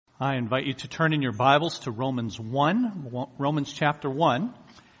I invite you to turn in your Bibles to Romans chapter 1.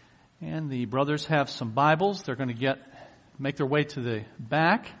 And the brothers have some Bibles. They're going to make their way to the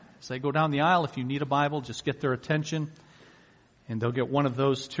back. As they go down the aisle, if you need a Bible, just get their attention, and they'll get one of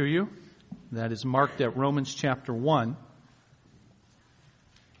those to you. That is marked at Romans chapter 1.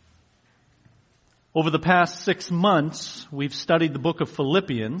 Over the past 6 months, we've studied the book of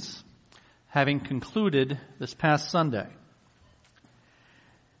Philippians, having concluded this past Sunday.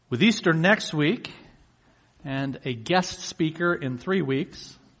 With Easter next week, and a guest speaker in 3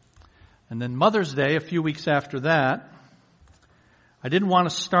 weeks, and then Mother's Day a few weeks after that, I didn't want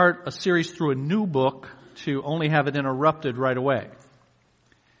to start a series through a new book to only have it interrupted right away.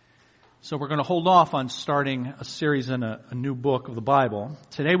 So we're going to hold off on starting a series in a new book of the Bible.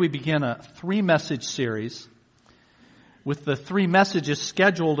 Today we begin a 3-message series with the 3 messages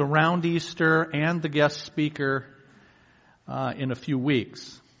scheduled around Easter and the guest speaker in a few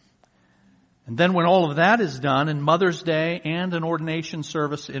weeks. And then when all of that is done, and Mother's Day and an ordination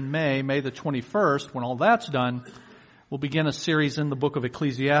service in May the 21st, when all that's done, we'll begin a series in the book of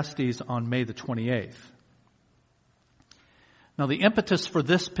Ecclesiastes on May the 28th. Now the impetus for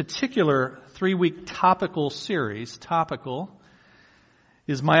this particular 3-week topical series,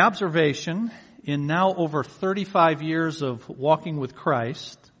 is my observation in now over 35 years of walking with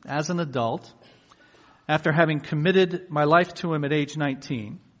Christ as an adult, after having committed my life to Him at age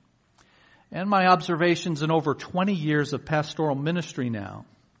 19, and my observations in over 20 years of pastoral ministry now.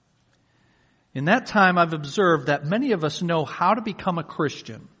 In that time, I've observed that many of us know how to become a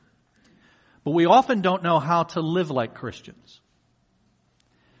Christian, but we often don't know how to live like Christians.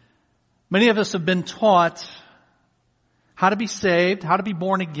 Many of us have been taught how to be saved, how to be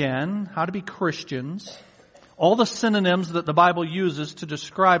born again, how to be Christians, all the synonyms that the Bible uses to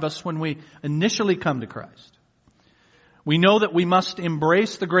describe us when we initially come to Christ. We know that we must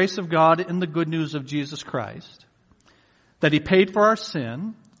embrace the grace of God in the good news of Jesus Christ, that He paid for our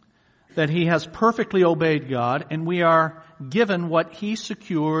sin, that He has perfectly obeyed God, and we are given what He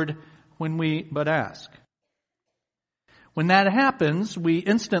secured when we but ask. When that happens, we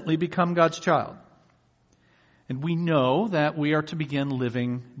instantly become God's child. And we know that we are to begin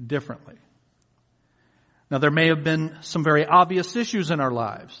living differently. Now, there may have been some very obvious issues in our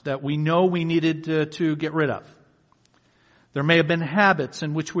lives that we know we needed to get rid of. There may have been habits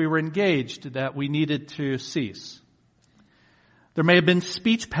in which we were engaged that we needed to cease. There may have been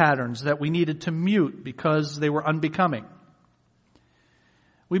speech patterns that we needed to mute because they were unbecoming.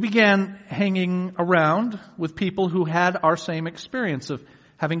 We began hanging around with people who had our same experience of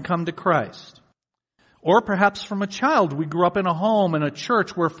having come to Christ. Or perhaps from a child, we grew up in a home and a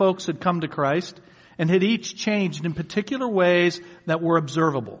church where folks had come to Christ and had each changed in particular ways that were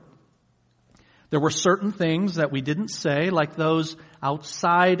observable. There were certain things that we didn't say, like those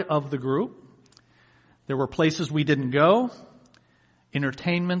outside of the group. There were places we didn't go,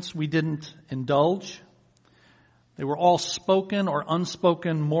 entertainments we didn't indulge. They were all spoken or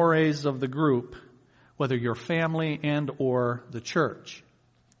unspoken mores of the group, whether your family and or the church.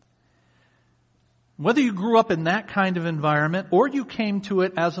 Whether you grew up in that kind of environment or you came to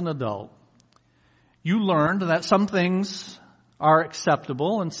it as an adult, you learned that some things are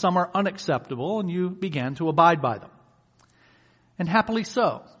acceptable and some are unacceptable, and you began to abide by them. And happily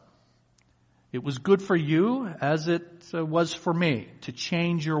so. It was good for you as it was for me to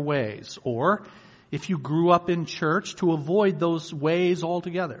change your ways, or if you grew up in church, to avoid those ways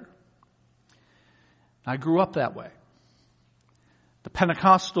altogether. I grew up that way. The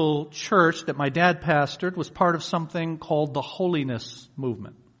Pentecostal church that my dad pastored was part of something called the Holiness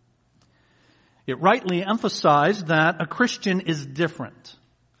Movement. It rightly emphasized that a Christian is different.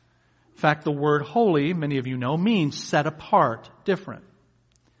 In fact, the word holy, many of you know, means set apart, different.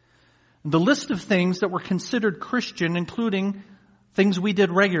 The list of things that were considered Christian, including things we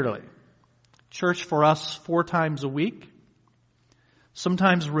did regularly. Church for us 4 times a week.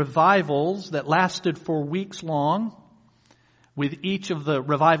 Sometimes revivals that lasted for weeks long, with each of the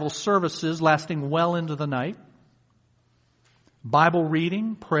revival services lasting well into the night. Bible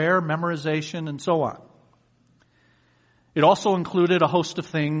reading, prayer, memorization, and so on. It also included a host of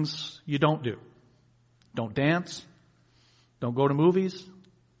things you don't do. Don't dance. Don't go to movies.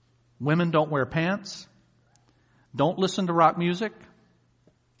 Women don't wear pants. Don't listen to rock music.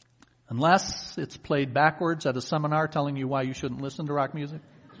 Unless it's played backwards at a seminar telling you why you shouldn't listen to rock music.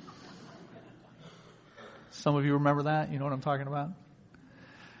 Some of you remember that? You know what I'm talking about?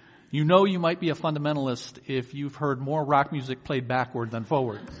 You know you might be a fundamentalist if you've heard more rock music played backward than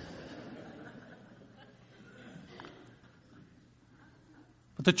forward.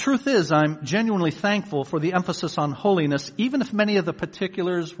 But the truth is, I'm genuinely thankful for the emphasis on holiness, even if many of the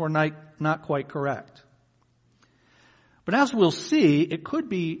particulars were not quite correct. But as we'll see, it could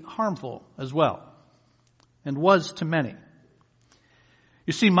be harmful as well, and was to many.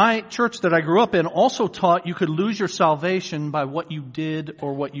 You see, my church that I grew up in also taught you could lose your salvation by what you did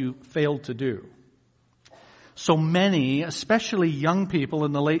or what you failed to do. So many, especially young people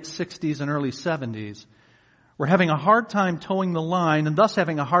in the late 60s and early 70s, were having a hard time towing the line and thus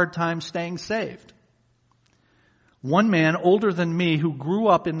having a hard time staying saved. One man older than me who grew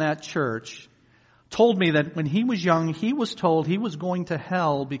up in that church told me that when he was young, he was told he was going to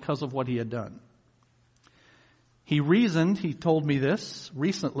hell because of what he had done. He told me this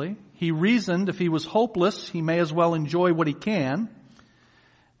recently, he reasoned if he was hopeless, he may as well enjoy what he can.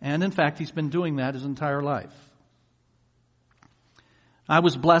 And in fact, he's been doing that his entire life. I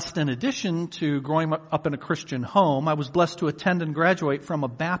was blessed, in addition to growing up in a Christian home, I was blessed to attend and graduate from a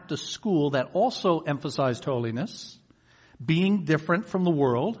Baptist school that also emphasized holiness, being different from the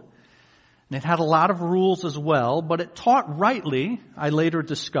world. And it had a lot of rules as well, but it taught rightly, I later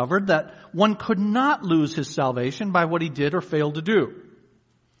discovered, that one could not lose his salvation by what he did or failed to do.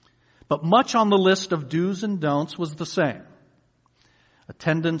 But much on the list of do's and don'ts was the same.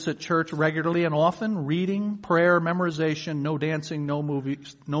 Attendance at church regularly and often, reading, prayer, memorization, no dancing, no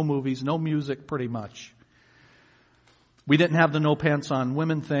movies, no music, pretty much. We didn't have the no pants on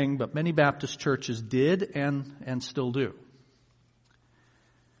women thing, but many Baptist churches did and still do.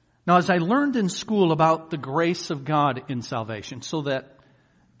 Now, as I learned in school about the grace of God in salvation, so that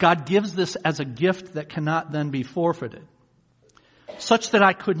God gives this as a gift that cannot then be forfeited, such that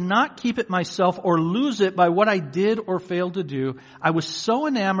I could not keep it myself or lose it by what I did or failed to do, I was so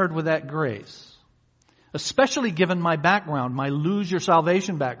enamored with that grace, especially given my background, my lose your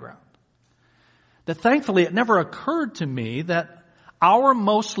salvation background, that thankfully it never occurred to me that our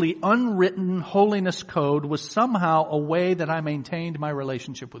mostly unwritten holiness code was somehow a way that I maintained my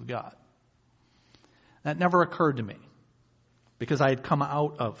relationship with God. That never occurred to me because I had come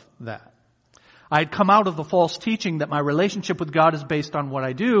out of that. I had come out of the false teaching that my relationship with God is based on what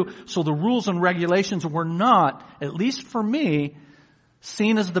I do, so the rules and regulations were not, at least for me,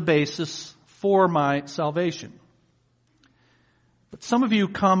 seen as the basis for my salvation. But some of you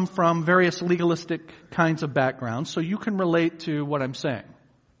come from various legalistic kinds of backgrounds, so you can relate to what I'm saying.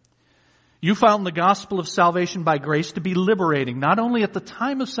 You found the gospel of salvation by grace to be liberating, not only at the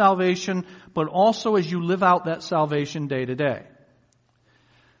time of salvation, but also as you live out that salvation day to day.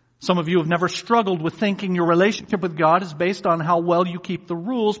 Some of you have never struggled with thinking your relationship with God is based on how well you keep the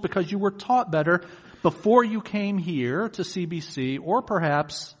rules because you were taught better before you came here to CBC, or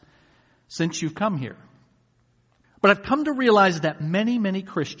perhaps since you've come here. But I've come to realize that many, many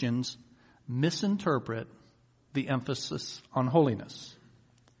Christians misinterpret the emphasis on holiness.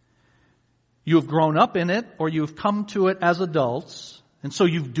 You have grown up in it, or you've come to it as adults, and so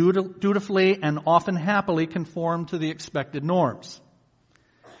you've dutifully and often happily conformed to the expected norms.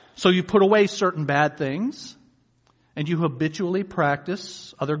 So you put away certain bad things, and you habitually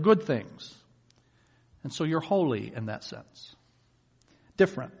practice other good things. And so you're holy in that sense.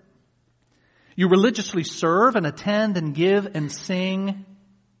 Different. You religiously serve and attend and give and sing,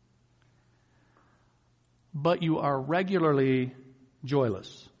 but you are regularly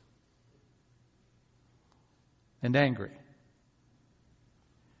joyless and angry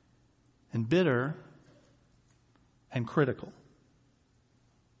and bitter and critical.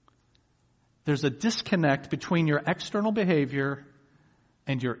 There's a disconnect between your external behavior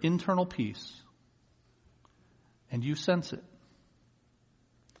and your internal peace, and you sense it.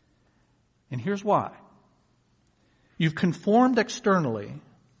 And here's why. You've conformed externally,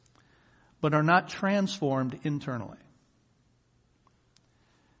 but are not transformed internally.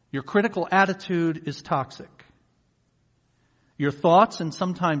 Your critical attitude is toxic. Your thoughts and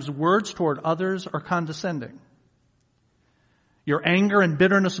sometimes words toward others are condescending. Your anger and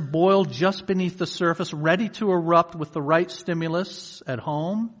bitterness boil just beneath the surface, ready to erupt with the right stimulus at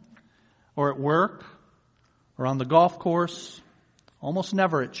home or at work or on the golf course, almost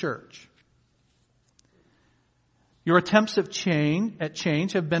never at church. Your attempts at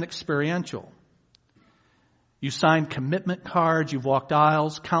change have been experiential. You signed commitment cards, you've walked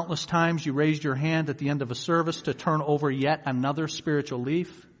aisles, countless times you raised your hand at the end of a service to turn over yet another spiritual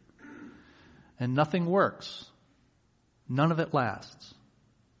leaf, and nothing works. None of it lasts.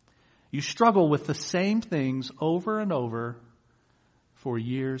 You struggle with the same things over and over for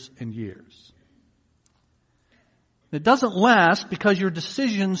years and years. It doesn't last because your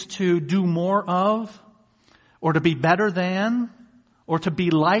decisions to do more of, or to be better than, or to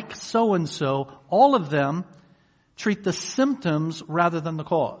be like so-and-so, all of them treat the symptoms rather than the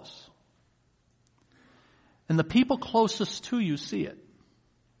cause. And the people closest to you see it.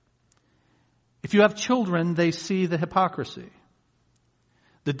 If you have children, they see the hypocrisy.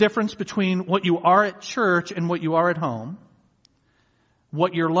 The difference between what you are at church and what you are at home.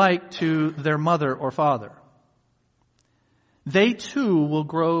 What you're like to their mother or father. They too will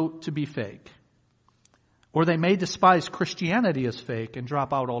grow to be fake. Or they may despise Christianity as fake and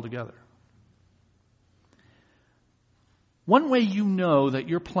drop out altogether. One way you know that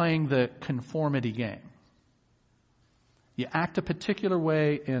you're playing the conformity game. You act a particular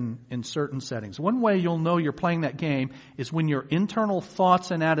way in certain settings. One way you'll know you're playing that game is when your internal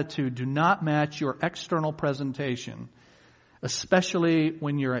thoughts and attitude do not match your external presentation, especially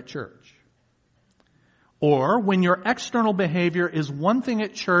when you're at church. Or when your external behavior is one thing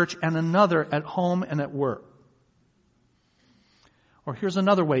at church and another at home and at work. Or here's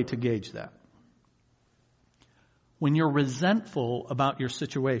another way to gauge that. When you're resentful about your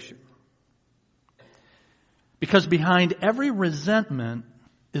situation. Because behind every resentment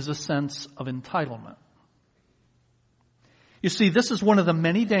is a sense of entitlement. You see, this is one of the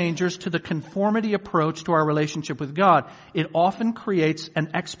many dangers to the conformity approach to our relationship with God. It often creates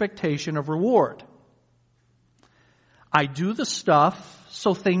an expectation of reward. I do the stuff,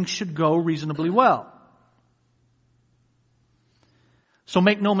 so things should go reasonably well. So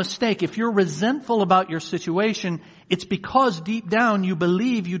make no mistake, if you're resentful about your situation, it's because deep down you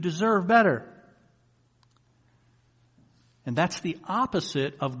believe you deserve better. And that's the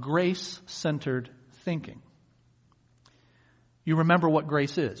opposite of grace-centered thinking. You remember what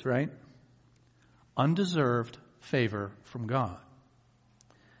grace is, right? Undeserved favor from God.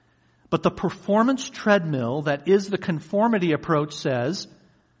 But the performance treadmill that is the conformity approach says,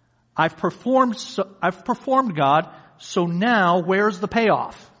 I've performed God, so now where's the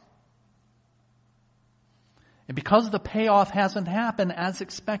payoff? And because the payoff hasn't happened as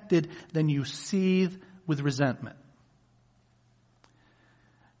expected, then you seethe with resentment.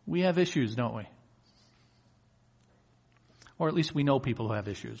 We have issues, don't we? Or at least we know people who have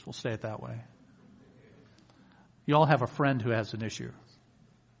issues. We'll say it that way. You all have a friend who has an issue.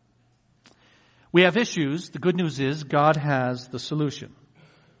 We have issues. The good news is God has the solution.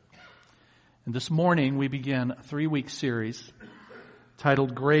 And this morning we begin a 3-week series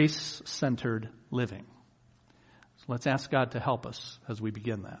titled Grace-Centered Living. So let's ask God to help us as we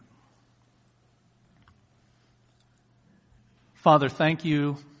begin that. Father, thank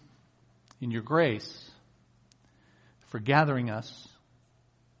you in your grace for gathering us,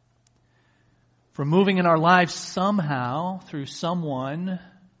 for moving in our lives somehow through someone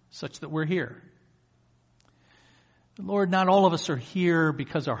such that we're here. Lord, not all of us are here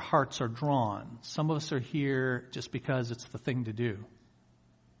because our hearts are drawn. Some of us are here just because it's the thing to do.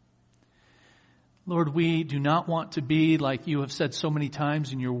 Lord, we do not want to be, like you have said so many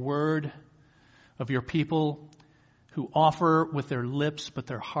times in your word, of your people who offer with their lips, but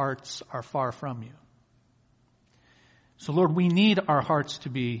their hearts are far from you. So Lord, we need our hearts to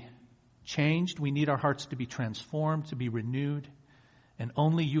be changed. We need our hearts to be transformed, to be renewed. And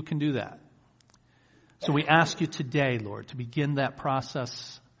only you can do that. So we ask you today, Lord, to begin that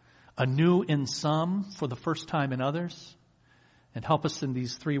process anew in some, for the first time in others. And help us in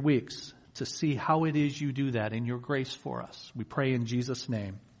these 3 weeks to see how it is you do that in your grace for us. We pray in Jesus'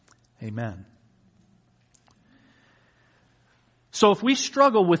 name. Amen. So if we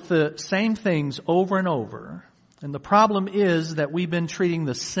struggle with the same things over and over, and the problem is that we've been treating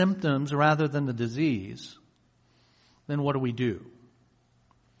the symptoms rather than the disease, then what do?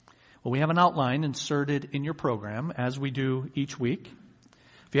 Well, we have an outline inserted in your program, as we do each week.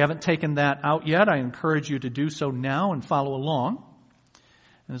 If you haven't taken that out yet, I encourage you to do so now and follow along.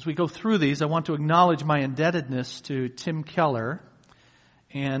 And as we go through these, I want to acknowledge my indebtedness to Tim Keller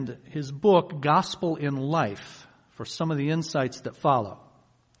and his book, Gospel in Life, for some of the insights that follow.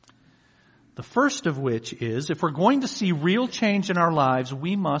 The first of which is, if we're going to see real change in our lives,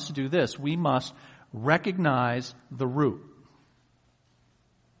 we must do this. We must recognize the root.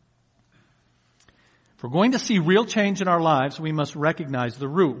 If we're going to see real change in our lives, we must recognize the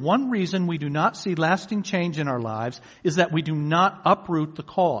root. One reason we do not see lasting change in our lives is that we do not uproot the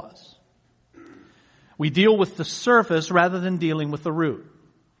cause. We deal with the surface rather than dealing with the root.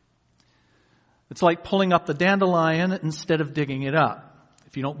 It's like pulling up the dandelion instead of digging it up.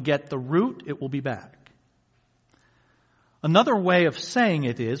 If you don't get the root, it will be back. Another way of saying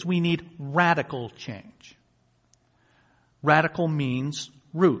it is we need radical change. Radical means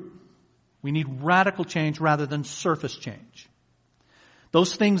root. We need radical change rather than surface change.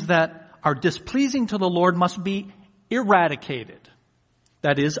 Those things that are displeasing to the Lord must be eradicated.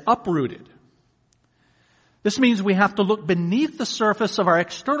 That is, uprooted. This means we have to look beneath the surface of our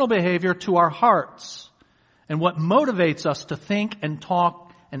external behavior to our hearts and what motivates us to think and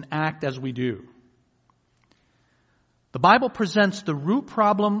talk and act as we do. The Bible presents the root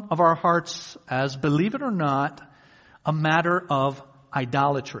problem of our hearts as, believe it or not, a matter of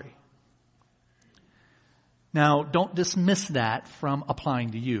idolatry. Now, don't dismiss that from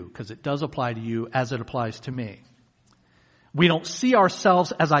applying to you, because it does apply to you as it applies to me. We don't see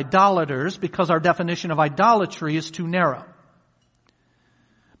ourselves as idolaters because our definition of idolatry is too narrow.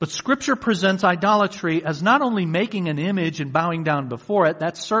 But Scripture presents idolatry as not only making an image and bowing down before it,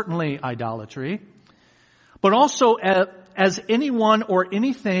 that's certainly idolatry, but also as anyone or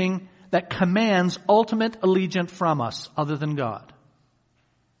anything that commands ultimate allegiance from us other than God.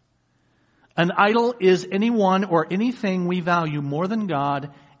 An idol is anyone or anything we value more than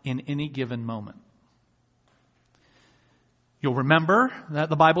God in any given moment. You'll remember that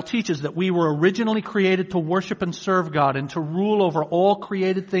the Bible teaches that we were originally created to worship and serve God and to rule over all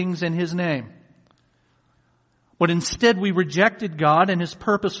created things in His name. But instead we rejected God and His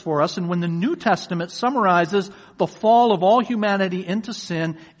purpose for us, and when the New Testament summarizes the fall of all humanity into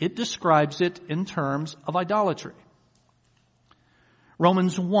sin, it describes it in terms of idolatry.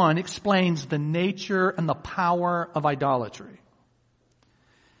 Romans 1 explains the nature and the power of idolatry.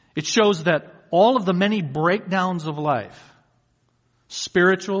 It shows that all of the many breakdowns of life,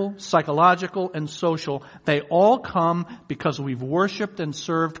 spiritual, psychological, and social, they all come because we've worshiped and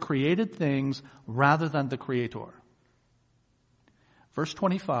served created things rather than the Creator. Verse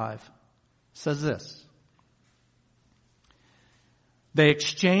 25 says this: they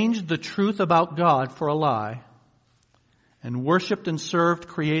exchanged the truth about God for a lie and worshiped and served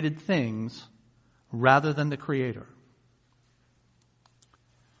created things rather than the Creator.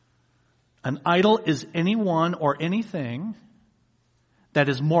 An idol is anyone or anything that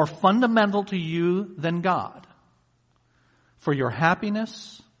is more fundamental to you than God, for your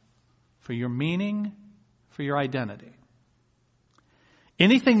happiness, for your meaning, for your identity.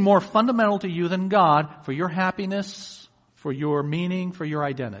 Anything more fundamental to you than God for your happiness, for your meaning, for your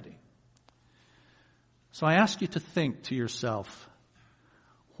identity. So I ask you to think to yourself,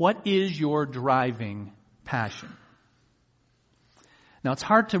 what is your driving passion? Now it's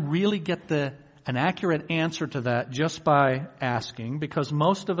hard to really get an accurate answer to that just by asking, because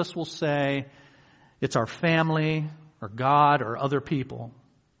most of us will say it's our family or God or other people.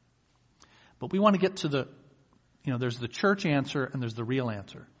 But we want to get to there's the church answer and there's the real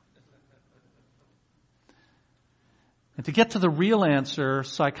answer. And to get to the real answer,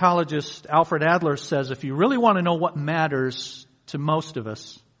 psychologist Alfred Adler says, if you really want to know what matters to most of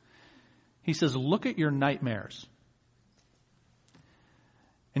us, he says, look at your nightmares.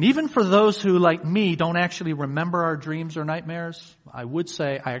 And even for those who, like me, don't actually remember our dreams or nightmares, I would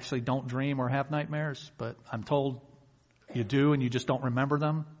say I actually don't dream or have nightmares, but I'm told you do and you just don't remember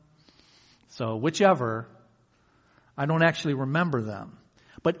them. So whichever, I don't actually remember them.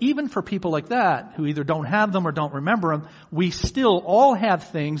 But even for people like that, who either don't have them or don't remember them, we still all have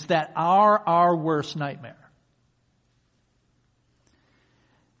things that are our worst nightmare.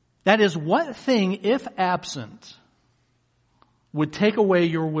 That is, what thing, if absent, would take away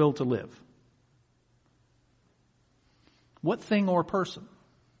your will to live? What thing or person?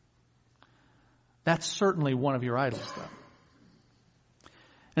 That's certainly one of your idols, though.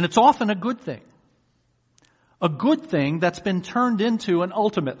 And it's often a good thing. A good thing that's been turned into an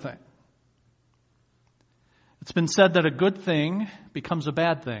ultimate thing. It's been said that a good thing becomes a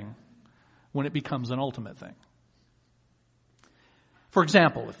bad thing when it becomes an ultimate thing. For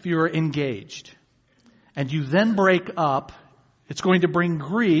example, if you're engaged and you then break up, it's going to bring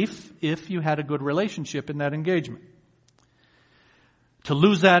grief if you had a good relationship in that engagement. To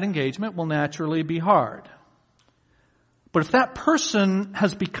lose that engagement will naturally be hard. But if that person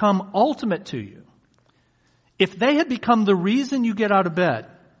has become ultimate to you, if they had become the reason you get out of bed,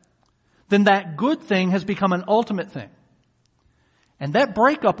 then that good thing has become an ultimate thing. And that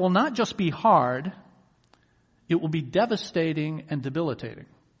breakup will not just be hard, it will be devastating and debilitating.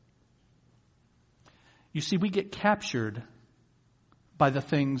 You see, we get captured by the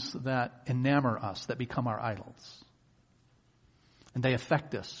things that enamor us, that become our idols. And they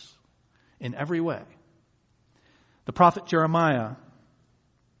affect us in every way. The prophet Jeremiah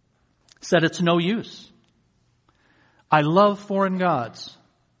said it's no use. I love foreign gods,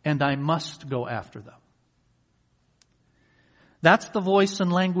 and I must go after them. That's the voice and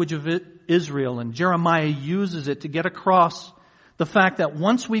language of Israel, and Jeremiah uses it to get across the fact that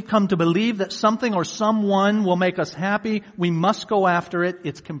once we've come to believe that something or someone will make us happy, we must go after it.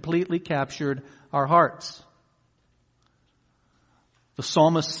 It's completely captured our hearts. The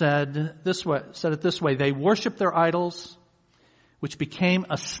psalmist said it this way, they worship their idols, which became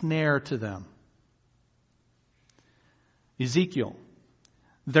a snare to them. Ezekiel,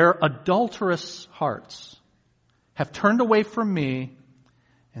 their adulterous hearts have turned away from me,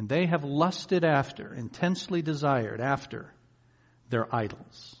 and they have lusted after, intensely desired after their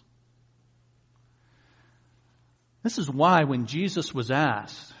idols. This is why when Jesus was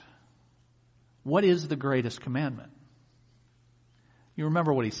asked, what is the greatest commandment? You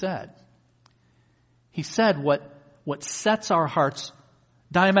remember what he said. He said what sets our hearts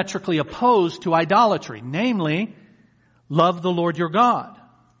diametrically opposed to idolatry, namely, love the Lord your God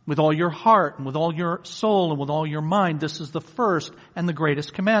with all your heart and with all your soul and with all your mind. This is the first and the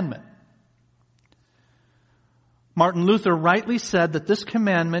greatest commandment. Martin Luther rightly said that this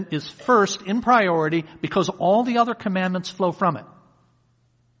commandment is first in priority because all the other commandments flow from it.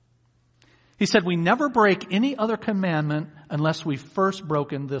 He said we never break any other commandment unless we've first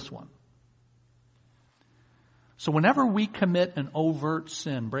broken this one. So whenever we commit an overt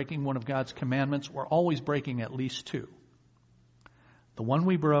sin, breaking one of God's commandments, we're always breaking at least two. The one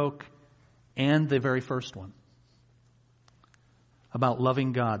we broke and the very first one. About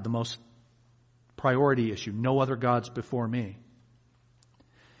loving God, the most priority issue. No other gods before me.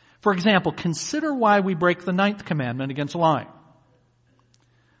 For example, consider why we break the 9th commandment against lying.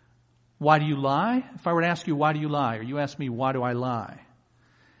 Why do you lie? If I were to ask you, why do you lie? Or you ask me, why do I lie?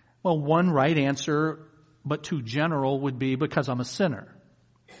 Well, one right answer, but too general, would be because I'm a sinner.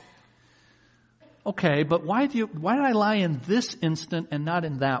 Okay, but why did I lie in this instant and not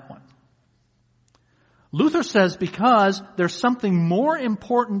in that one? Luther says because there's something more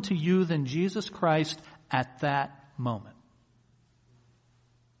important to you than Jesus Christ at that moment.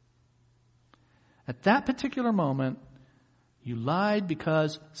 At that particular moment, you lied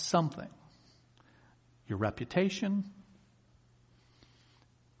because something, your reputation,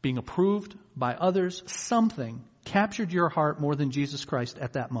 being approved by others, something captured your heart more than Jesus Christ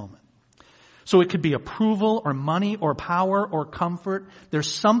at that moment. So it could be approval or money or power or comfort.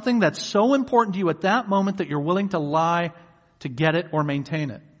 There's something that's so important to you at that moment that you're willing to lie to get it or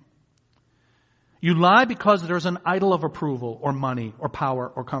maintain it. You lie because there's an idol of approval or money or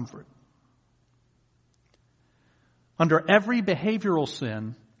power or comfort. Under every behavioral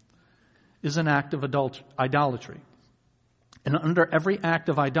sin is an act of idolatry. And under every act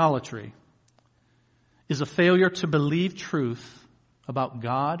of idolatry is a failure to believe truth about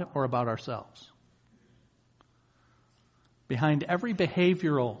God or about ourselves. Behind every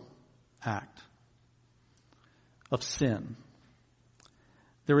behavioral act of sin,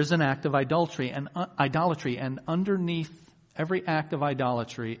 there is an act of idolatry, and underneath every act of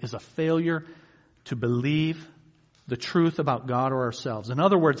idolatry is a failure to believe the truth about God or ourselves. In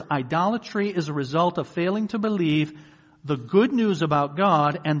other words, idolatry is a result of failing to believe the good news about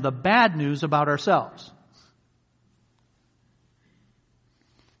God and the bad news about ourselves.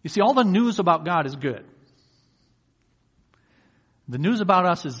 You see, all the news about God is good. The news about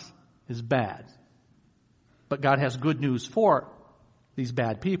us is bad. But God has good news for these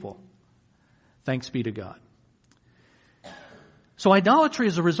bad people. Thanks be to God. So idolatry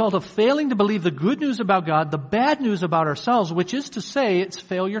is a result of failing to believe the good news about God, the bad news about ourselves, which is to say it's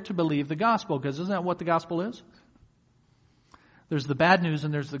failure to believe the gospel, because isn't that what the gospel is? There's the bad news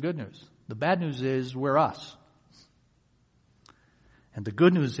and there's the good news. The bad news is we're us. And the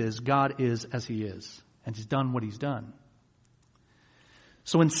good news is God is as He is, and He's done what He's done.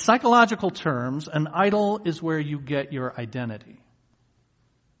 So in psychological terms, an idol is where you get your identity.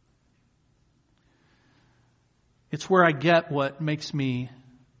 It's where I get what makes me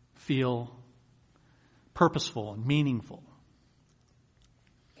feel purposeful and meaningful.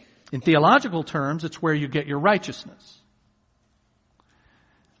 In theological terms, it's where you get your righteousness.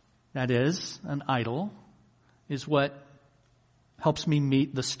 That is, an idol is what helps me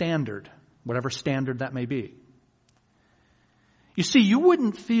meet the standard, whatever standard that may be. You see, you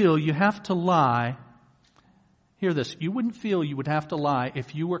wouldn't feel you have to lie. Hear this. You wouldn't feel you would have to lie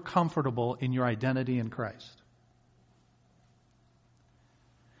if you were comfortable in your identity in Christ.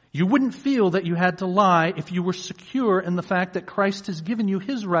 You wouldn't feel that you had to lie if you were secure in the fact that Christ has given you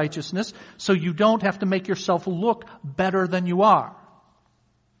His righteousness, so you don't have to make yourself look better than you are.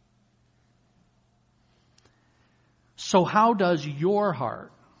 So how does your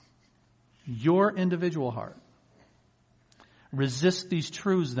heart, your individual heart, resist these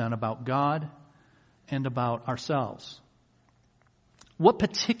truths then about God and about ourselves? What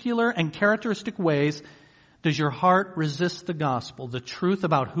particular and characteristic ways does your heart resist the gospel, the truth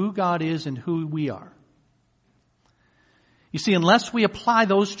about who God is and who we are? You see, unless we apply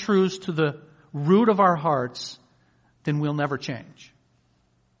those truths to the root of our hearts, then we'll never change.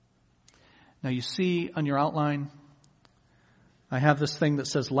 Now you see on your outline, I have this thing that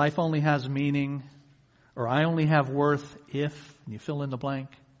says life only has meaning, or I only have worth if, and you fill in the blank.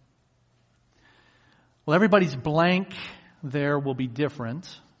 Well, everybody's blank there will be different.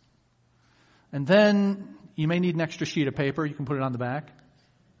 And then you may need an extra sheet of paper. You can put it on the back.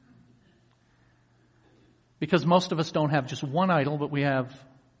 Because most of us don't have just one idol, but we have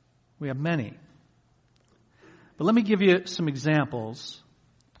many. But let me give you some examples.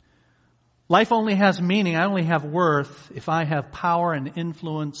 Life only has meaning, I only have worth if I have power and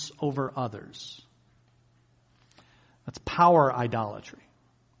influence over others. That's power idolatry.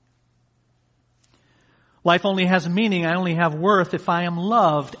 Life only has meaning, I only have worth if I am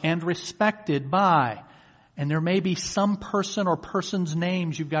loved and respected by. And there may be some person or persons'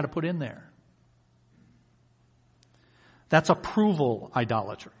 names you've got to put in there. That's approval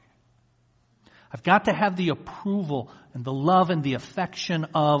idolatry. I've got to have the approval and the love and the affection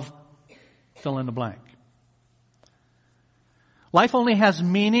of fill in the blank. Life only has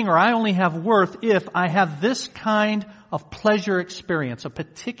meaning, or I only have worth if I have this kind of pleasure experience, a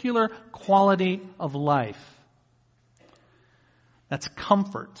particular quality of life. That's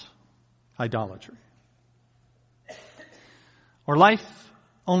comfort idolatry. Or life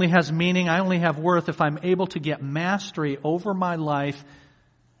only has meaning, I only have worth if I'm able to get mastery over my life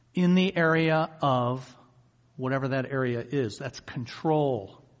in the area of whatever that area is. That's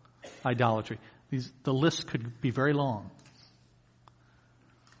control idolatry. The list could be very long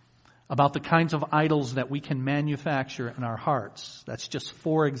about the kinds of idols that we can manufacture in our hearts. That's just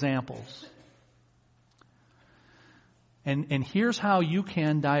 4 examples. And here's how you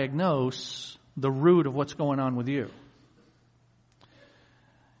can diagnose the root of what's going on with you.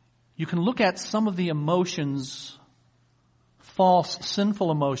 You can look at some of the emotions, false,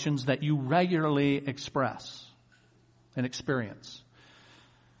 sinful emotions that you regularly express and experience.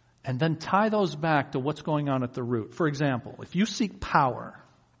 And then tie those back to what's going on at the root. For example, if you seek power,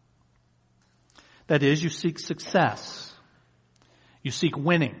 that is, you seek success, you seek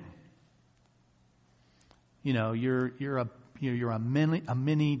winning. You know, you're a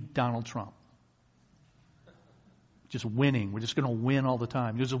mini Donald Trump. Just winning. We're just going to win all the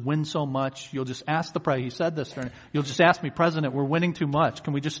time. You'll just win so much. You'll just ask the president. He said this. You'll just ask me, President, we're winning too much.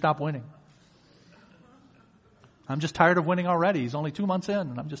 Can we just stop winning? I'm just tired of winning already. He's only 2 months in,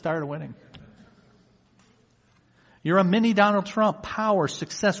 and I'm just tired of winning. You're a mini Donald Trump. Power,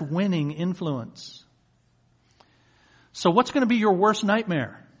 success, winning, influence. So what's going to be your worst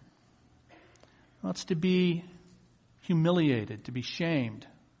nightmare? Well, it's to be humiliated, to be shamed,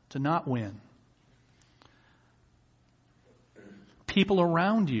 to not win. People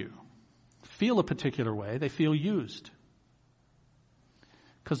around you feel a particular way. They feel used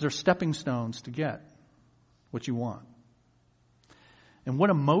because they're stepping stones to get what you want. And what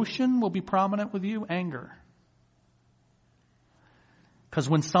emotion will be prominent with you? Anger. Because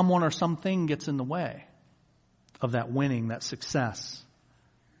when someone or something gets in the way of that winning, that success.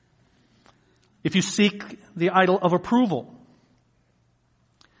 If you seek the idol of approval,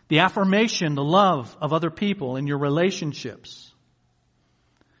 the affirmation, the love of other people in your relationships,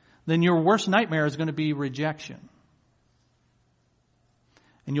 then your worst nightmare is going to be rejection.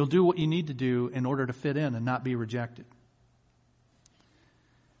 And you'll do what you need to do in order to fit in and not be rejected.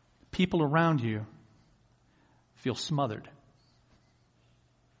 People around you feel smothered.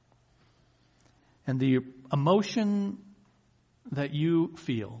 And the emotion that you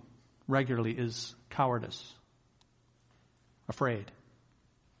feel regularly is cowardice. Afraid.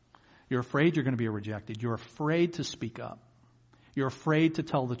 You're afraid you're going to be rejected. You're afraid to speak up. You're afraid to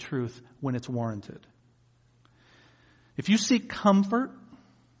tell the truth when it's warranted. If you seek comfort,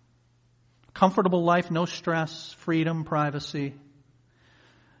 comfortable life, no stress, freedom, privacy,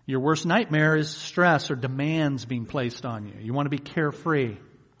 your worst nightmare is stress or demands being placed on you. You want to be carefree.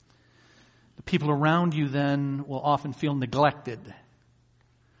 The people around you then will often feel neglected.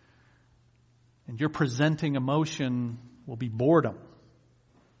 And your presenting emotion will be boredom.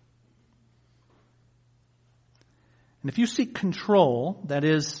 And if you seek control, that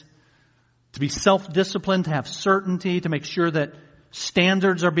is, to be self-disciplined, to have certainty, to make sure that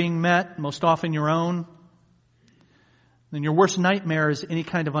standards are being met, most often your own, then your worst nightmare is any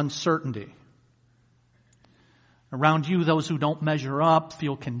kind of uncertainty. Around you, those who don't measure up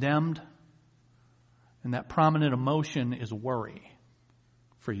feel condemned. And that prominent emotion is worry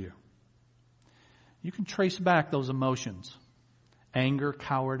for you. You can trace back those emotions. Anger,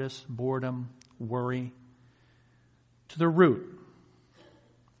 cowardice, boredom, worry, to their root.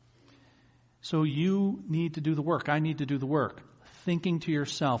 So you need to do the work. I need to do the work. Thinking to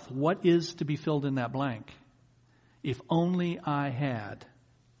yourself, what is to be filled in that blank? If only I had.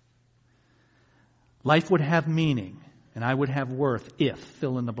 Life would have meaning, and I would have worth if,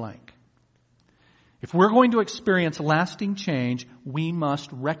 fill in the blank. If we're going to experience lasting change, we must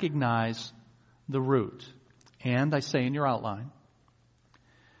recognize the root. And I say in your outline,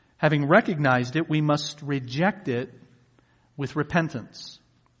 having recognized it, we must reject it with repentance.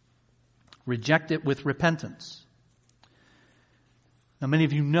 Reject it with repentance. Now, many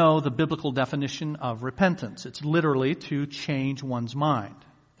of you know the biblical definition of repentance. It's literally to change one's mind.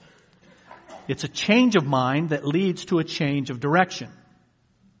 It's a change of mind that leads to a change of direction.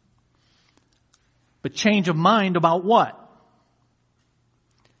 But change of mind about what?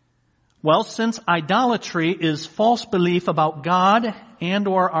 Well, since idolatry is false belief about God and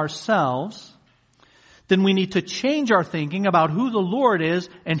or ourselves, then we need to change our thinking about who the Lord is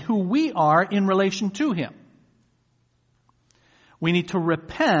and who we are in relation to Him. We need to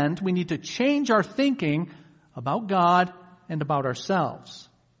repent. We need to change our thinking about God and about ourselves.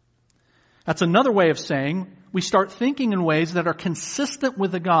 That's another way of saying we start thinking in ways that are consistent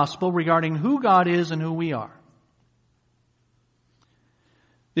with the gospel regarding who God is and who we are.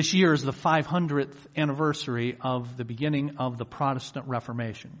 This year is the 500th anniversary of the beginning of the Protestant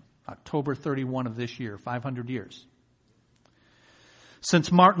Reformation. October 31 of this year, 500 years.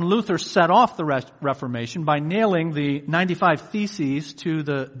 Since Martin Luther set off the Reformation by nailing the 95 Theses to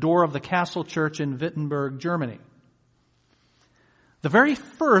the door of the Castle Church in Wittenberg, Germany. The very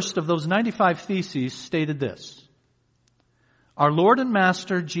first of those 95 Theses stated this: our Lord and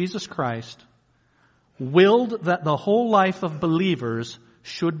Master Jesus Christ willed that the whole life of believers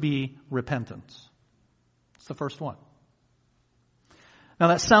should be repentance. It's the first one. Now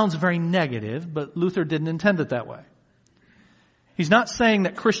that sounds very negative, but Luther didn't intend it that way. He's not saying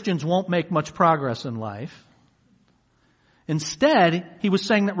that Christians won't make much progress in life. Instead, he was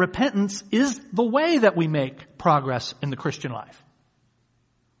saying that repentance is the way that we make progress in the Christian life.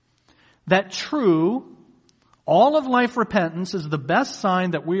 That true, all of life repentance is the best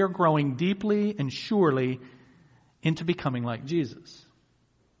sign that we are growing deeply and surely into becoming like Jesus.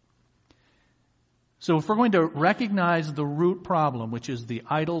 So if we're going to recognize the root problem, which is the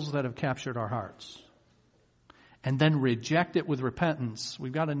idols that have captured our hearts, and then reject it with repentance,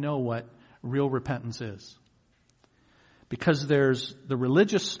 we've got to know what real repentance is. Because there's the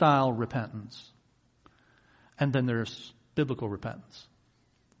religious style repentance, and then there's biblical repentance.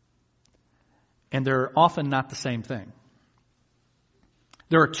 And they're often not the same thing.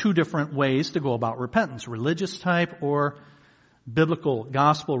 There are two different ways to go about repentance: religious type or biblical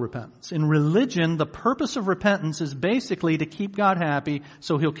gospel repentance. In religion, the purpose of repentance is basically to keep God happy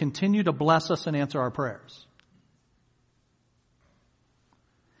so He'll continue to bless us and answer our prayers.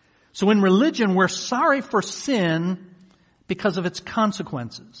 So in religion, we're sorry for sin because of its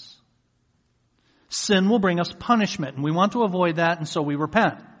consequences. Sin will bring us punishment, and we want to avoid that, and so we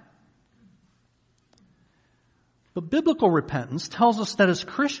repent. But biblical repentance tells us that as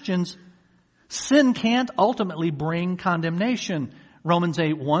Christians, sin can't ultimately bring condemnation. Romans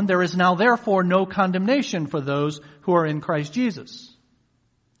 8:1, there is now therefore no condemnation for those who are in Christ Jesus.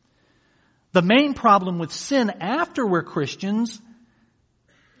 The main problem with sin after we're Christians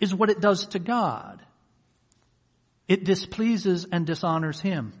is what it does to God. It displeases and dishonors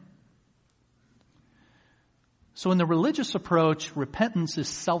Him. So in the religious approach, repentance is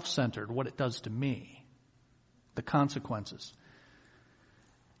self-centered, what it does to me. The consequences.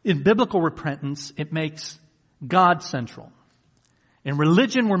 In biblical repentance, it makes God central. In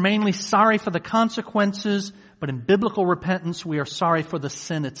religion, we're mainly sorry for the consequences, but in biblical repentance, we are sorry for the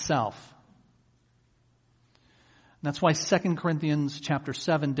sin itself. And that's why 2 Corinthians chapter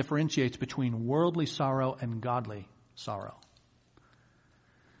 7 differentiates between worldly sorrow and godly sorrow.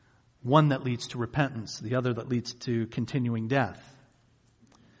 One that leads to repentance, the other that leads to continuing death.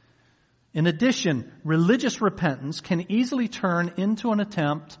 In addition, religious repentance can easily turn into an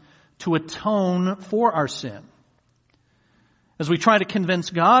attempt to atone for our sin. As we try to convince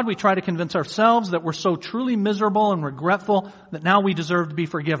God, we try to convince ourselves that we're so truly miserable and regretful that now we deserve to be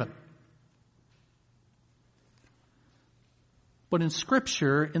forgiven. But in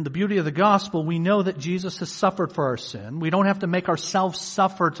Scripture, in the beauty of the gospel, we know that Jesus has suffered for our sin. We don't have to make ourselves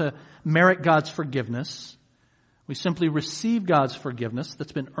suffer to merit God's forgiveness. We simply receive God's forgiveness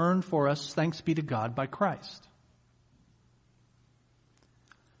that's been earned for us, thanks be to God, by Christ.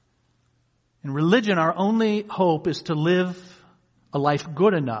 In religion, our only hope is to live a life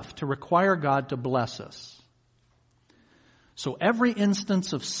good enough to require God to bless us. So every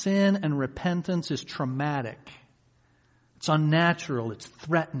instance of sin and repentance is traumatic. It's unnatural. It's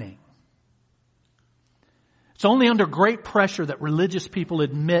threatening. It's only under great pressure that religious people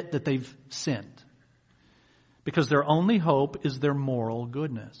admit that they've sinned, because their only hope is their moral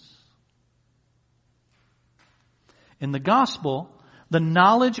goodness. In the gospel, the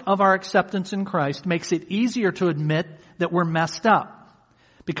knowledge of our acceptance in Christ makes it easier to admit that we're messed up,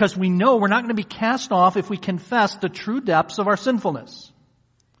 because we know we're not going to be cast off if we confess the true depths of our sinfulness.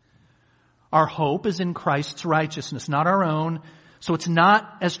 Our hope is in Christ's righteousness, not our own, so it's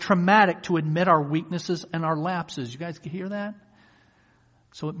not as traumatic to admit our weaknesses and our lapses. You guys can hear that?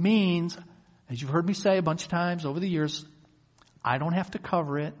 So it means, as you've heard me say a bunch of times over the years, I don't have to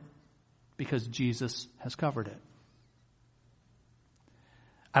cover it because Jesus has covered it.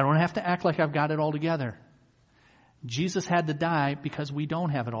 I don't have to act like I've got it all together. Jesus had to die because we don't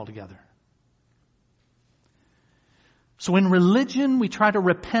have it all together. So in religion, we try to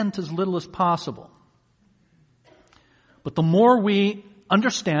repent as little as possible. But the more we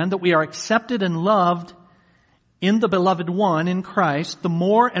understand that we are accepted and loved in the beloved one, in Christ, the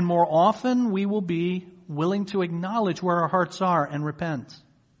more and more often we will be willing to acknowledge where our hearts are and repent.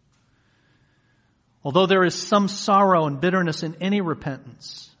 Although there is some sorrow and bitterness in any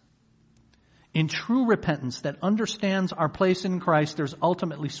repentance, in true repentance that understands our place in Christ, there's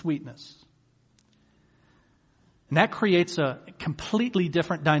ultimately sweetness. And that creates a completely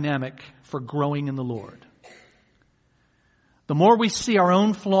different dynamic for growing in the Lord. The more we see our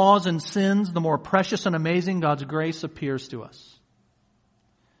own flaws and sins, the more precious and amazing God's grace appears to us.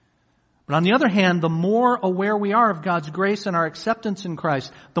 But on the other hand, the more aware we are of God's grace and our acceptance in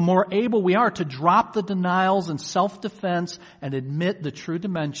Christ, the more able we are to drop the denials and self-defense and admit the true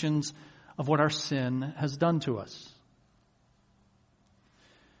dimensions of what our sin has done to us.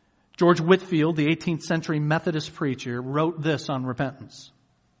 George Whitefield, the 18th century Methodist preacher, wrote this on repentance.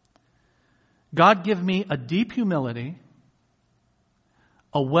 God give me a deep humility,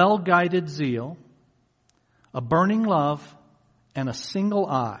 a well-guided zeal, a burning love, and a single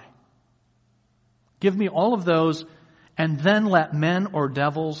eye. Give me all of those, and then let men or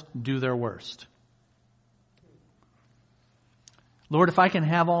devils do their worst. Lord, if I can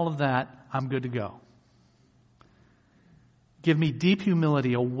have all of that, I'm good to go. Give me deep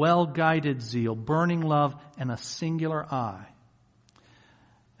humility, a well-guided zeal, burning love, and a singular eye.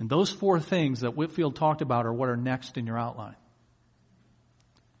 And those four things that Whitefield talked about are what are next in your outline.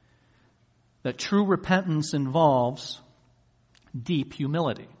 That true repentance involves deep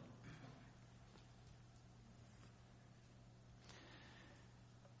humility.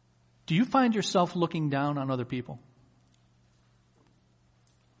 Do you find yourself looking down on other people?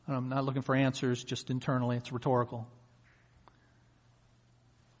 I'm not looking for answers just internally. It's rhetorical.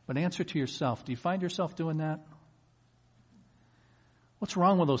 But answer to yourself. Do you find yourself doing that? What's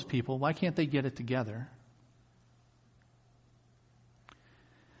wrong with those people? Why can't they get it together?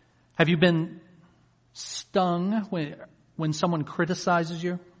 Have you been stung when someone criticizes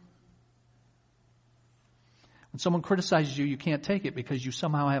you? When someone criticizes you, you can't take it because you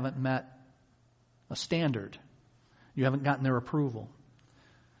somehow haven't met a standard. You haven't gotten their approval.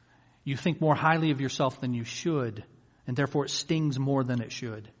 You think more highly of yourself than you should, and therefore it stings more than it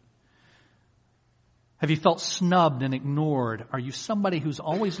should. Have you felt snubbed and ignored? Are you somebody who's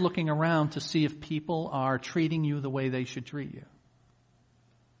always looking around to see if people are treating you the way they should treat you?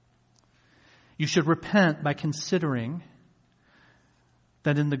 You should repent by considering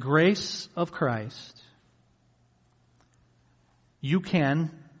that in the grace of Christ, you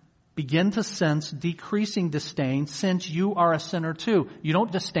can begin to sense decreasing disdain since you are a sinner too. You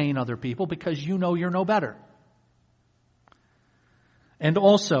don't disdain other people because you know you're no better. And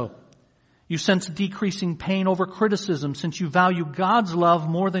also, you sense decreasing pain over criticism since you value God's love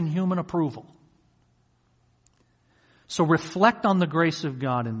more than human approval. So reflect on the grace of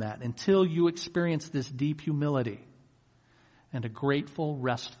God in that until you experience this deep humility and a grateful,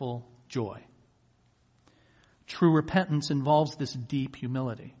 restful joy. True repentance involves this deep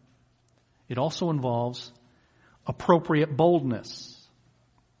humility. It also involves appropriate boldness.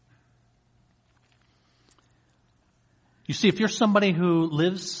 You see, if you're somebody who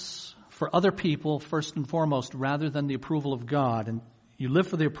lives for other people first and foremost rather than the approval of God, and you live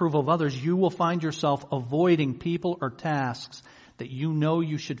for the approval of others, you will find yourself avoiding people or tasks that you know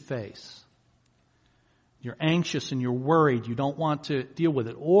you should face. You're anxious and you're worried. You don't want to deal with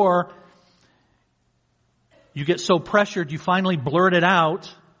it. Or you get so pressured you finally blurt it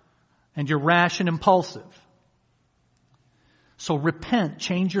out and you're rash and impulsive. So repent,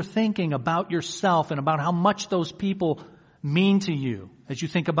 change your thinking about yourself and about how much those people mean to you as you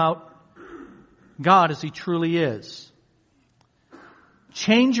think about God as He truly is.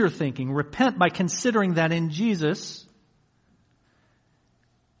 Change your thinking. Repent by considering that in Jesus,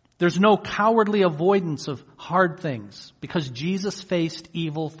 there's no cowardly avoidance of hard things because Jesus faced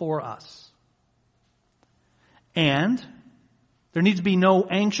evil for us. And There needs to be no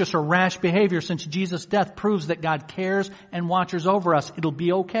anxious or rash behavior since Jesus' death proves that God cares and watches over us. It'll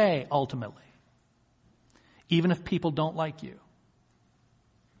be okay, ultimately. Even if people don't like you.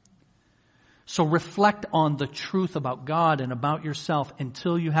 So reflect on the truth about God and about yourself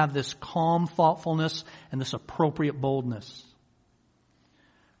until you have this calm thoughtfulness and this appropriate boldness.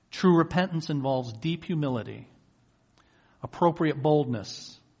 True repentance involves deep humility, appropriate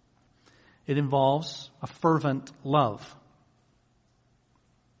boldness. It involves a fervent love.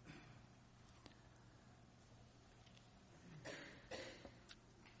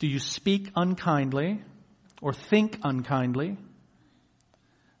 Do you speak unkindly or think unkindly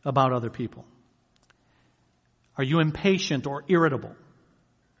about other people? Are you impatient or irritable?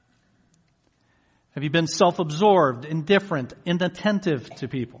 Have you been self-absorbed, indifferent, inattentive to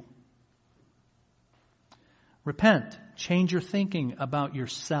people? Repent. Change your thinking about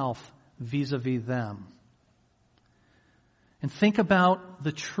yourself vis-a-vis them. And think about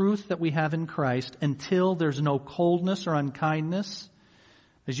the truth that we have in Christ until there's no coldness or unkindness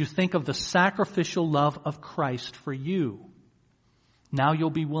as you think of the sacrificial love of Christ for you. Now you'll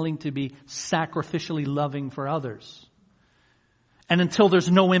be willing to be sacrificially loving for others. And until there's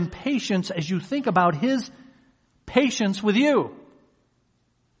no impatience as you think about His patience with you.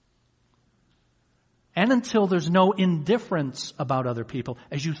 And until there's no indifference about other people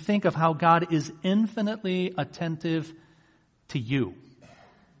as you think of how God is infinitely attentive to you.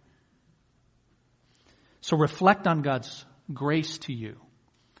 So reflect on God's grace to you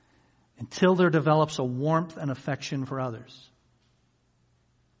until there develops a warmth and affection for others.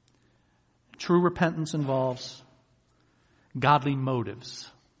 True repentance involves godly motives.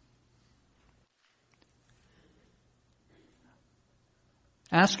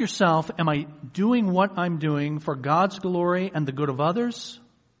 Ask yourself, am I doing what I'm doing for God's glory and the good of others?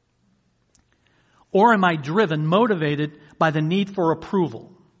 Or am I driven, motivated by the need for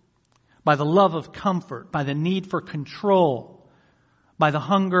approval, by the love of comfort, by the need for control, by the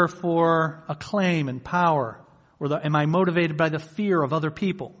hunger for acclaim and power? Or am I motivated by the fear of other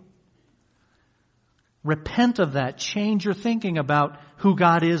people? Repent of that. Change your thinking about who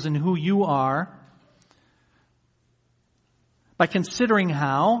God is and who you are by considering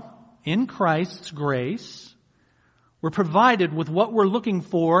how, in Christ's grace, we're provided with what we're looking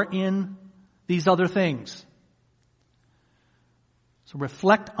for in these other things. So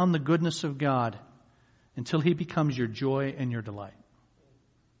reflect on the goodness of God until He becomes your joy and your delight.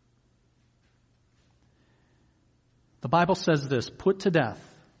 The Bible says this, put to death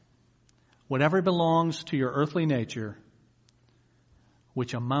whatever belongs to your earthly nature,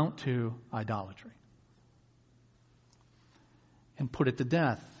 which amount to idolatry. And put it to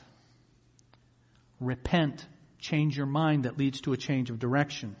death. Repent. Change your mind that leads to a change of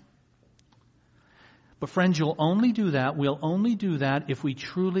direction. But friends, you'll only do that, we'll only do that if we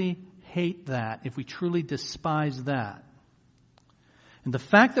truly hate that, if we truly despise that. And the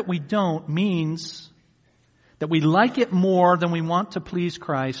fact that we don't means that we like it more than we want to please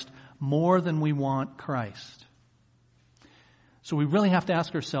Christ, more than we want Christ. So we really have to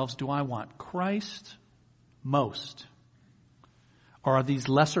ask ourselves, do I want Christ most? Or are these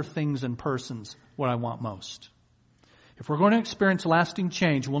lesser things and persons what I want most? If we're going to experience lasting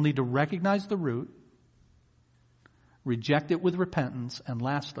change, we'll need to recognize the root, reject it with repentance, and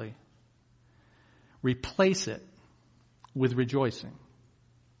lastly, replace it with rejoicing.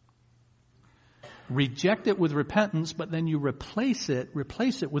 Reject it with repentance, but then you replace it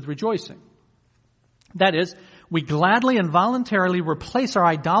with rejoicing. That is, we gladly and voluntarily replace our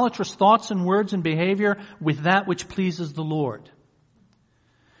idolatrous thoughts and words and behavior with that which pleases the Lord.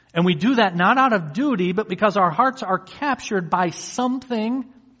 And we do that not out of duty, but because our hearts are captured by something,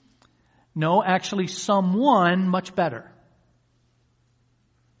 no, actually someone much better.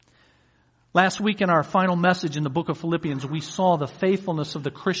 Last week in our final message in the book of Philippians, we saw the faithfulness of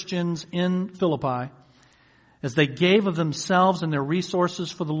the Christians in Philippi as they gave of themselves and their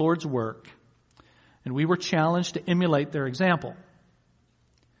resources for the Lord's work. And we were challenged to emulate their example.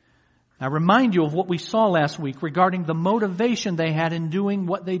 I remind you of what we saw last week regarding the motivation they had in doing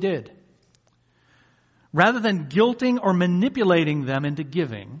what they did. Rather than guilting or manipulating them into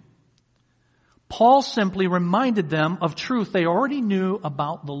giving, Paul simply reminded them of truth they already knew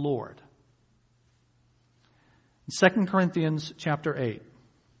about the Lord. In 2 Corinthians chapter 8.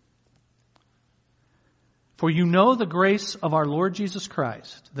 For you know the grace of our Lord Jesus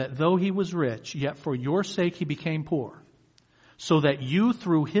Christ, that though He was rich, yet for your sake He became poor, so that you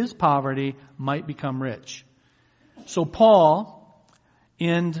through His poverty might become rich. So Paul,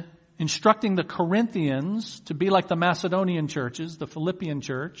 in instructing the Corinthians to be like the Macedonian churches, the Philippian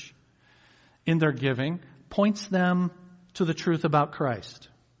church, in their giving, points them to the truth about Christ.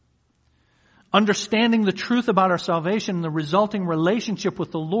 Understanding the truth about our salvation and the resulting relationship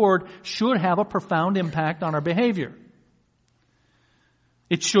with the Lord should have a profound impact on our behavior.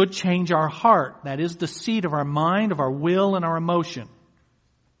 It should change our heart. That is the seat of our mind, of our will, and our emotion.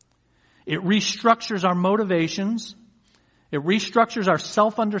 It restructures our motivations. It restructures our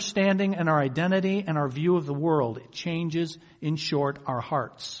self-understanding and our identity and our view of the world. It changes, in short, our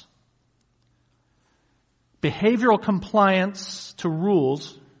hearts. Behavioral compliance to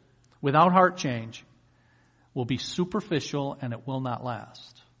rules without heart change will be superficial and it will not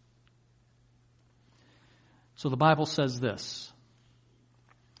last. So the Bible says this: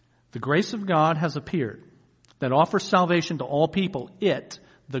 the grace of God has appeared that offers salvation to all people. It,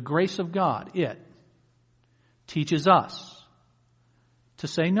 the grace of God, it teaches us to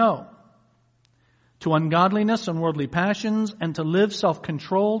say no to ungodliness and worldly passions and to live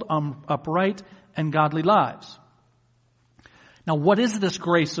self-controlled, upright, and godly lives. Now, what is this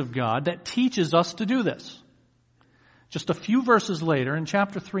grace of God that teaches us to do this? Just a few verses later, in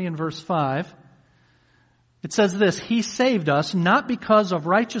chapter 3 and verse 5, it says this: He saved us not because of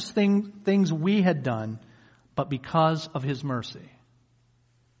righteous things we had done, but because of His mercy.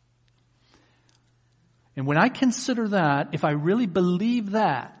 And when I consider that, if I really believe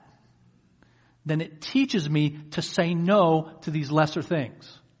that, then it teaches me to say no to these lesser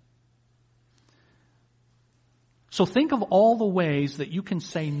things. So think of all the ways that you can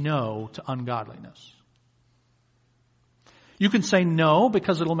say no to ungodliness. You can say no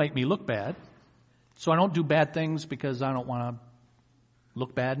because it'll make me look bad. So I don't do bad things because I don't want to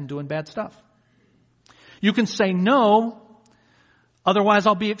look bad and doing bad stuff. You can say no, otherwise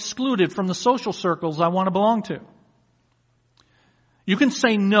I'll be excluded from the social circles I want to belong to. You can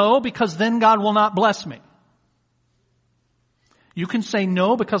say no because then God will not bless me. You can say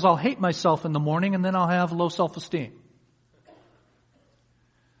no because I'll hate myself in the morning and then I'll have low self-esteem.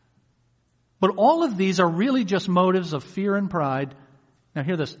 But all of these are really just motives of fear and pride. Now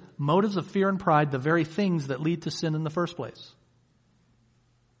hear this: motives of fear and pride, the very things that lead to sin in the first place.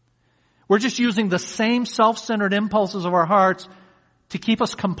 We're just using the same self-centered impulses of our hearts to keep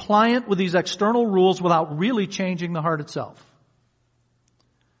us compliant with these external rules without really changing the heart itself.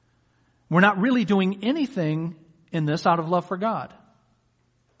 We're not really doing anything in this out of love for God.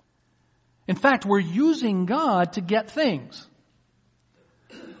 In fact, we're using God to get things.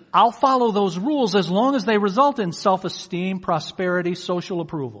 I'll follow those rules as long as they result in self-esteem, prosperity, social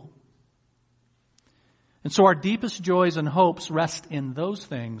approval. And so our deepest joys and hopes rest in those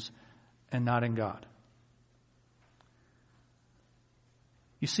things and not in God.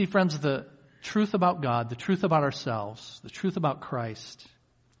 You see, friends, the truth about God, the truth about ourselves, the truth about Christ,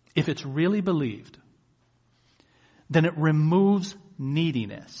 if it's really believed, then it removes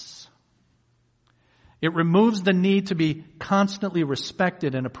neediness. It removes the need to be constantly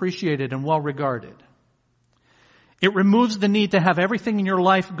respected and appreciated and well regarded. It removes the need to have everything in your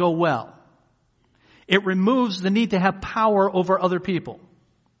life go well. It removes the need to have power over other people.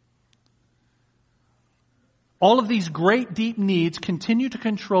 All of these great deep needs continue to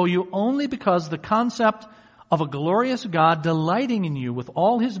control you only because the concept of a glorious God delighting in you with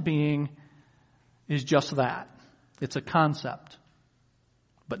all His being is just that. It's a concept,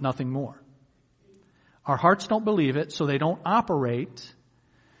 but nothing more. Our hearts don't believe it, so they don't operate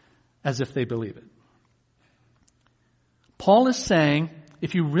as if they believe it. Paul is saying,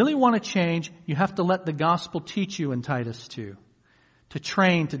 if you really want to change, you have to let the gospel teach you in Titus 2, to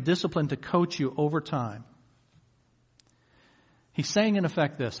train, to discipline, to coach you over time. He's saying in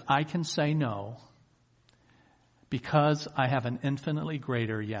effect this: I can say no because I have an infinitely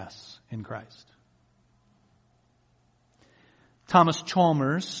greater yes in Christ. Thomas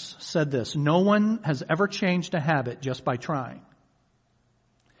Chalmers said this: no one has ever changed a habit just by trying.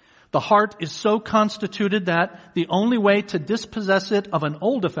 The heart is so constituted that the only way to dispossess it of an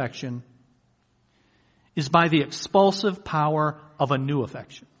old affection is by the expulsive power of a new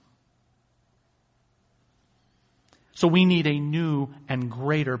affection. So we need a new and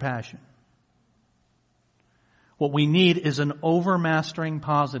greater passion. What we need is an overmastering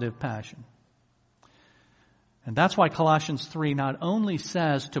positive passion. And that's why Colossians 3 not only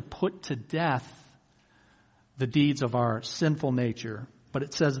says to put to death the deeds of our sinful nature, but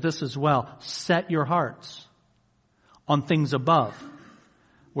it says this as well: set your hearts on things above,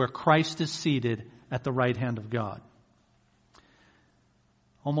 where Christ is seated at the right hand of God.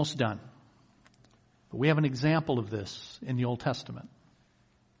 Almost done. But we have an example of this in the Old Testament.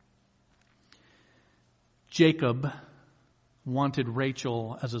 Jacob wanted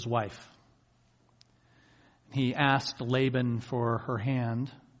Rachel as his wife. He asked Laban for her hand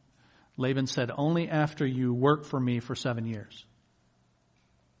Laban said, only after you work for me for 7 years.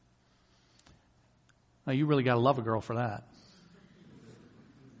 Now, you really got to love a girl for that.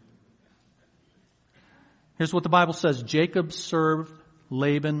 Here's what the Bible says. Jacob served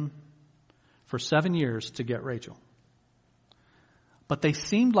Laban for 7 years to get Rachel. But they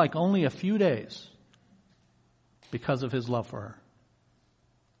seemed like only a few days because of his love for her.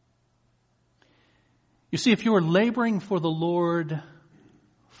 You see, if you are laboring for the Lord,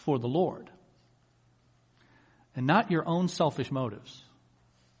 and not your own selfish motives,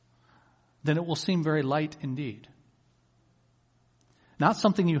 then it will seem very light indeed. Not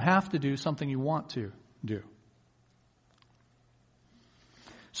something you have to do, something you want to do.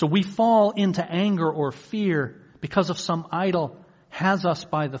 So we fall into anger or fear because of some idol has us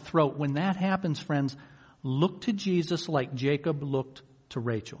by the throat. When that happens, friends, look to Jesus like Jacob looked to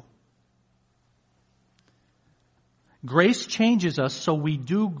Rachel. Grace changes us so we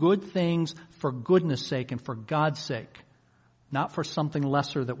do good things for goodness sake and for God's sake, not for something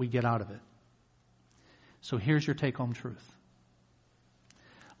lesser that we get out of it. So here's your take-home truth.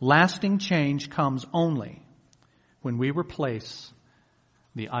 Lasting change comes only when we replace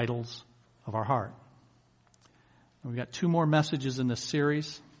the idols of our heart. We've got 2 more messages in this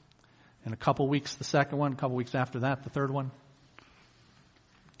series. In a couple weeks, the second one. A couple weeks after that, the third one.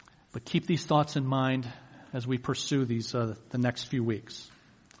 But keep these thoughts in mind as we pursue these the next few weeks.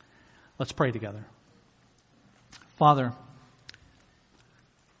 Let's pray together. Father,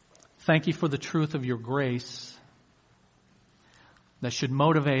 thank you for the truth of your grace that should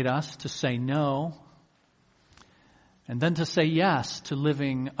motivate us to say no and then to say yes to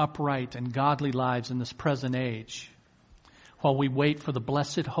living upright and godly lives in this present age while we wait for the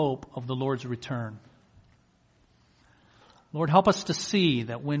blessed hope of the Lord's return. Lord, help us to see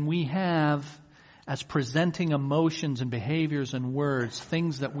that when we have as presenting emotions and behaviors and words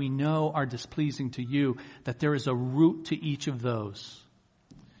things that we know are displeasing to you, that there is a root to each of those.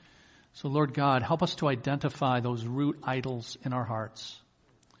 So Lord God, help us to identify those root idols in our hearts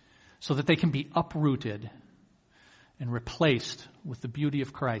so that they can be uprooted and replaced with the beauty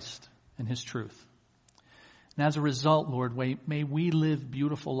of Christ and His truth. And as a result, Lord, may we live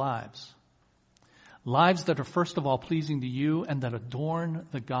beautiful lives. Lives that are first of all pleasing to you and that adorn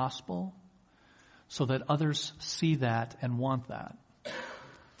the gospel so that others see that and want that.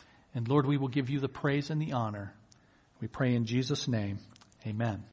 And Lord, we will give you the praise and the honor. We pray in Jesus' name. Amen.